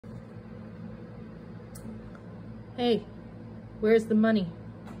Hey, where's the money?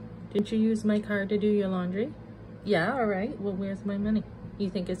 Didn't you use my card to do your laundry? Yeah, all right. Well, where's my money? You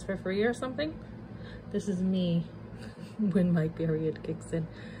think it's for free or something? This is me when my period kicks in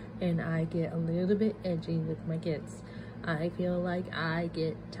and I get a little bit edgy with my kids. I feel like I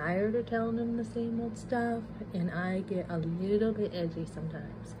get tired of telling them the same old stuff and I get a little bit edgy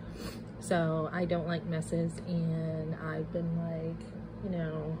sometimes. So I don't like messes, and I've been like, you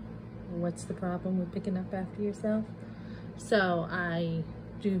know, what's the problem with picking up after yourself? So I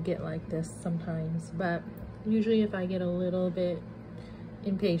do get like this sometimes, but usually if I get a little bit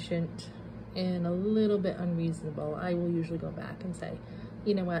impatient and a little bit unreasonable, I will usually go back and say,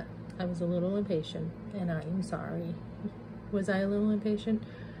 you know what, I was a little impatient and I'm sorry. Was I a little impatient?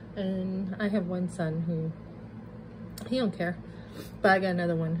 And I have one son who, he don't care, but I got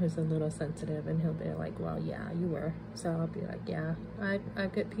another one who's a little sensitive, and he'll be like, well, yeah, you were. So I'll be like, yeah,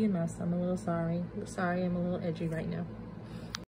 I've got PMS, I'm a little sorry. Sorry, I'm a little edgy right now.